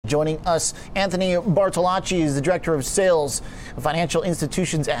Joining us, Anthony Bartolacci is the Director of Sales of Financial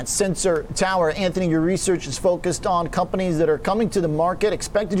Institutions at Sensor Tower. Anthony, your research is focused on companies that are coming to the market,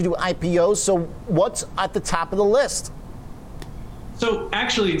 expected to do IPOs. So what's at the top of the list? So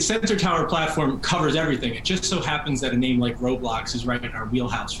actually, the Sensor Tower platform covers everything. It just so happens that a name like Roblox is right in our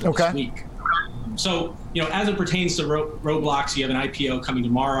wheelhouse for this week. So, as it pertains to Roblox, you have an IPO coming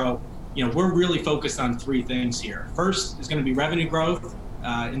tomorrow. We're really focused on three things here. First is going to be revenue growth.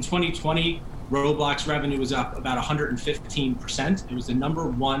 In 2020, Roblox revenue was up about 115%. It was the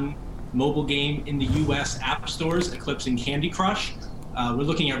 #1 mobile game in the US app stores, eclipsing Candy Crush. We're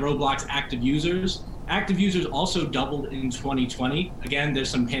looking at Roblox active users. Active users also doubled in 2020. Again, there's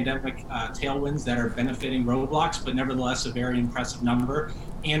some pandemic tailwinds that are benefiting Roblox, but nevertheless a very impressive number.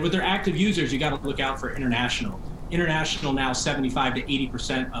 And with their active users, you got to look out for international. International now 75 to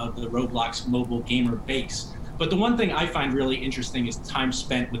 80% of the Roblox mobile gamer base. But the one thing I find really interesting is time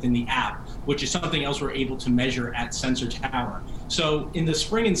spent within the app, which is something else we're able to measure at Sensor Tower. So in the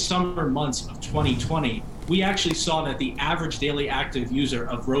spring and summer months of 2020, we actually saw that the average daily active user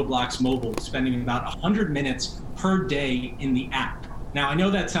of Roblox Mobile was spending about 100 minutes per day in the app. Now, I know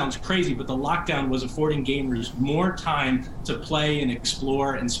that sounds crazy, but the lockdown was affording gamers more time to play and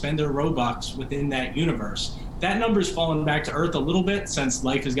explore and spend their Robux within that universe. That number's fallen back to earth a little bit since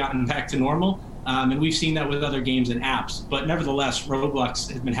life has gotten back to normal. And we've seen that with other games and apps. But nevertheless, Roblox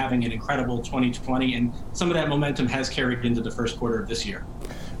has been having an incredible 2020, and some of that momentum has carried into the first quarter of this year.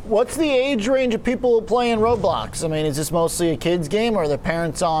 What's the age range of people playing Roblox? I mean, is this mostly a kid's game, or are their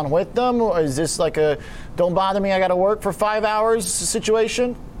parents on with them? Or is this like a don't bother me, I got to work for 5 hours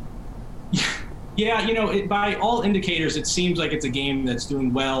situation? Yeah, by all indicators, it seems like it's a game that's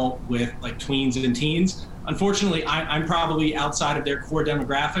doing well with like tweens and teens. Unfortunately, I'm probably outside of their core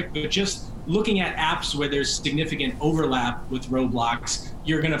demographic, but just looking at apps where there's significant overlap with Roblox,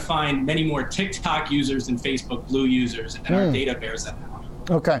 you're going to find many more TikTok users than Facebook Blue users, and our data bears that out.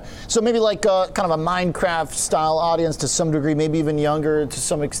 Okay, so maybe like kind of a Minecraft style audience to some degree, maybe even younger to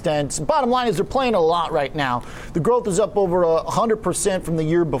some extent. Bottom line is they're playing a lot right now. The growth is up over 100% from the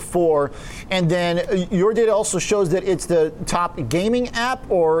year before. And then your data also shows that it's the top gaming app,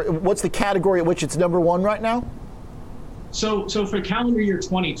 or what's the category at which it's #1 right now? So for calendar year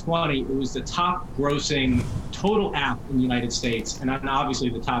 2020, it was the top grossing total app in the United States, and obviously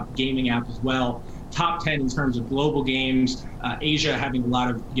the top gaming app as well. Top 10 in terms of global games, Asia having a lot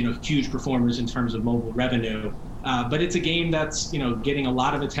of huge performers in terms of mobile revenue. But it's a game that's getting a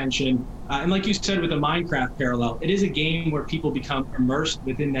lot of attention. And like you said with the Minecraft parallel, it is a game where people become immersed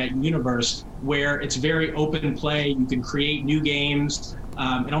within that universe where it's very open play. You can create new games.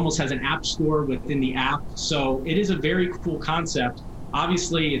 It almost has an app store within the app. So it is a very cool concept.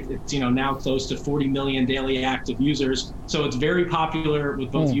 Obviously, it's now close to 40 million daily active users. So it's very popular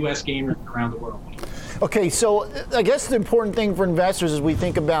with both U.S. gamers around the world. Okay, so I guess the important thing for investors as we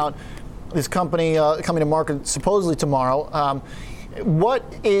think about this company coming to market supposedly tomorrow, what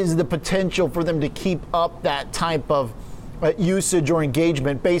is the potential for them to keep up that type of usage or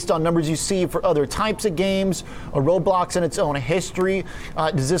engagement based on numbers you see for other types of games, or Roblox in its own history?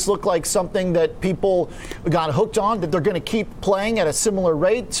 Does this look like something that people got hooked on, that they're going to keep playing at a similar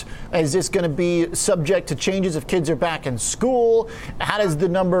rate? Is this going to be subject to changes if kids are back in school? How does the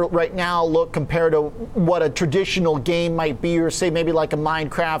number right now look compared to what a traditional game might be, or say maybe like a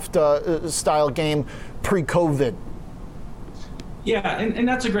Minecraft style game pre-COVID? Yeah, and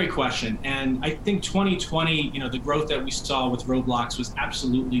that's a great question. And I think 2020, the growth that we saw with Roblox was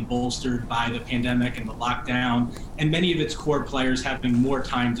absolutely bolstered by the pandemic and the lockdown, and many of its core players having more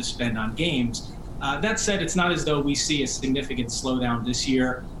time to spend on games. That said, it's not as though we see a significant slowdown this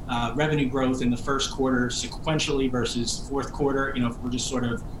year. Revenue growth in the first quarter sequentially versus fourth quarter, if we're just sort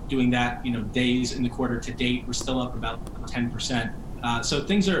of doing that, days in the quarter to date, we're still up about 10%. So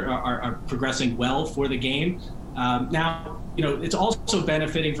things are progressing well for the game. Now, it's also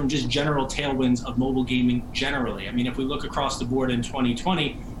benefiting from just general tailwinds of mobile gaming generally. I mean, if we look across the board in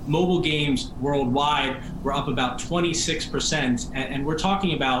 2020, mobile games worldwide were up about 26%, and we're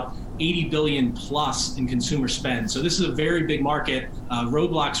talking about 80 billion plus in consumer spend. So this is a very big market.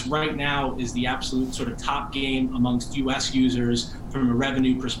 Roblox right now is the absolute sort of top game amongst US users from a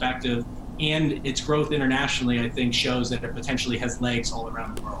revenue perspective, and its growth internationally, I think, shows that it potentially has legs all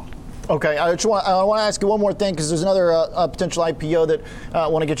around the world. Okay, I want to ask you one more thing, because there's another potential IPO that I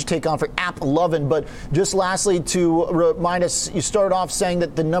want to get your take on for AppLovin. But just lastly, to remind us, you started off saying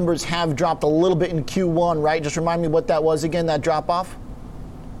that the numbers have dropped a little bit in Q1, right? Just remind me what that was again, that drop off.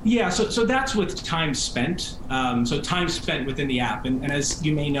 Yeah, so that's with time spent. So time spent within the app. And as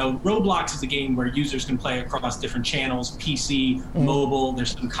you may know, Roblox is a game where users can play across different channels, PC, mobile.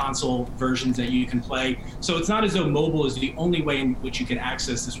 There's some console versions that you can play. So it's not as though mobile is the only way in which you can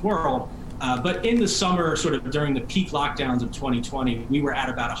access this world. But in the summer, sort of during the peak lockdowns of 2020, we were at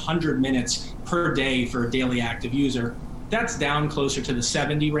about 100 minutes per day for a daily active user. That's down closer to the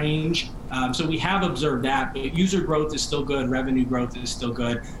 70 range. So we have observed that, but user growth is still good, revenue growth is still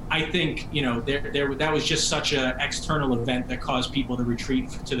good. I think, that was just such an external event that caused people to retreat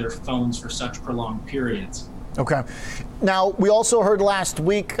to their phones for such prolonged periods. Okay. Now, we also heard last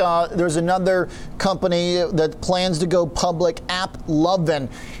week there's another company that plans to go public, AppLovin.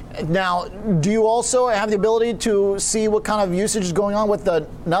 Now, do you also have the ability to see what kind of usage is going on with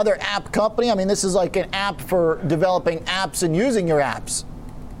another app company? I mean, this is like an app for developing apps and using your apps.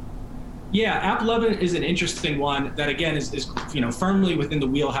 Yeah, AppLovin is an interesting one that, again, is firmly within the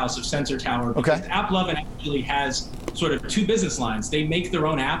wheelhouse of Sensor Tower. Because AppLovin actually has sort of two business lines. They make their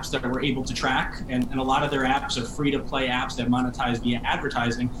own apps that we're able to track, and a lot of their apps are free-to-play apps that monetize via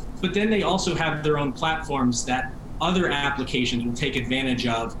advertising. But then they also have their own platforms that other applications will take advantage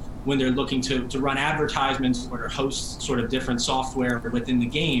of when they're looking to run advertisements or to host sort of different software within the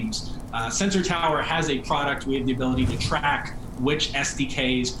games. Sensor Tower has a product. We have the ability to track which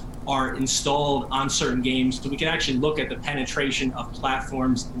SDKs are installed on certain games, so we can actually look at the penetration of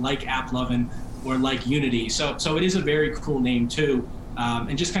platforms like AppLovin or like Unity. So it is a very cool name too,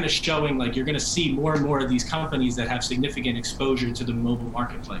 and just kind of showing like you're going to see more and more of these companies that have significant exposure to the mobile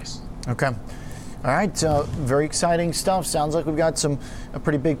marketplace. Okay. All right. Very exciting stuff. Sounds like we've got some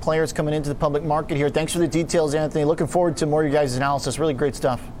pretty big players coming into the public market here. Thanks for the details, Anthony. Looking forward to more of your guys' analysis. Really great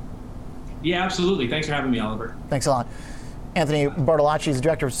stuff. Yeah, absolutely. Thanks for having me, Oliver. Thanks a lot. Anthony Bartolacci is the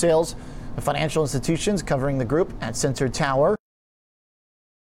Director of Sales of Financial Institutions, covering the group at Sensor Tower.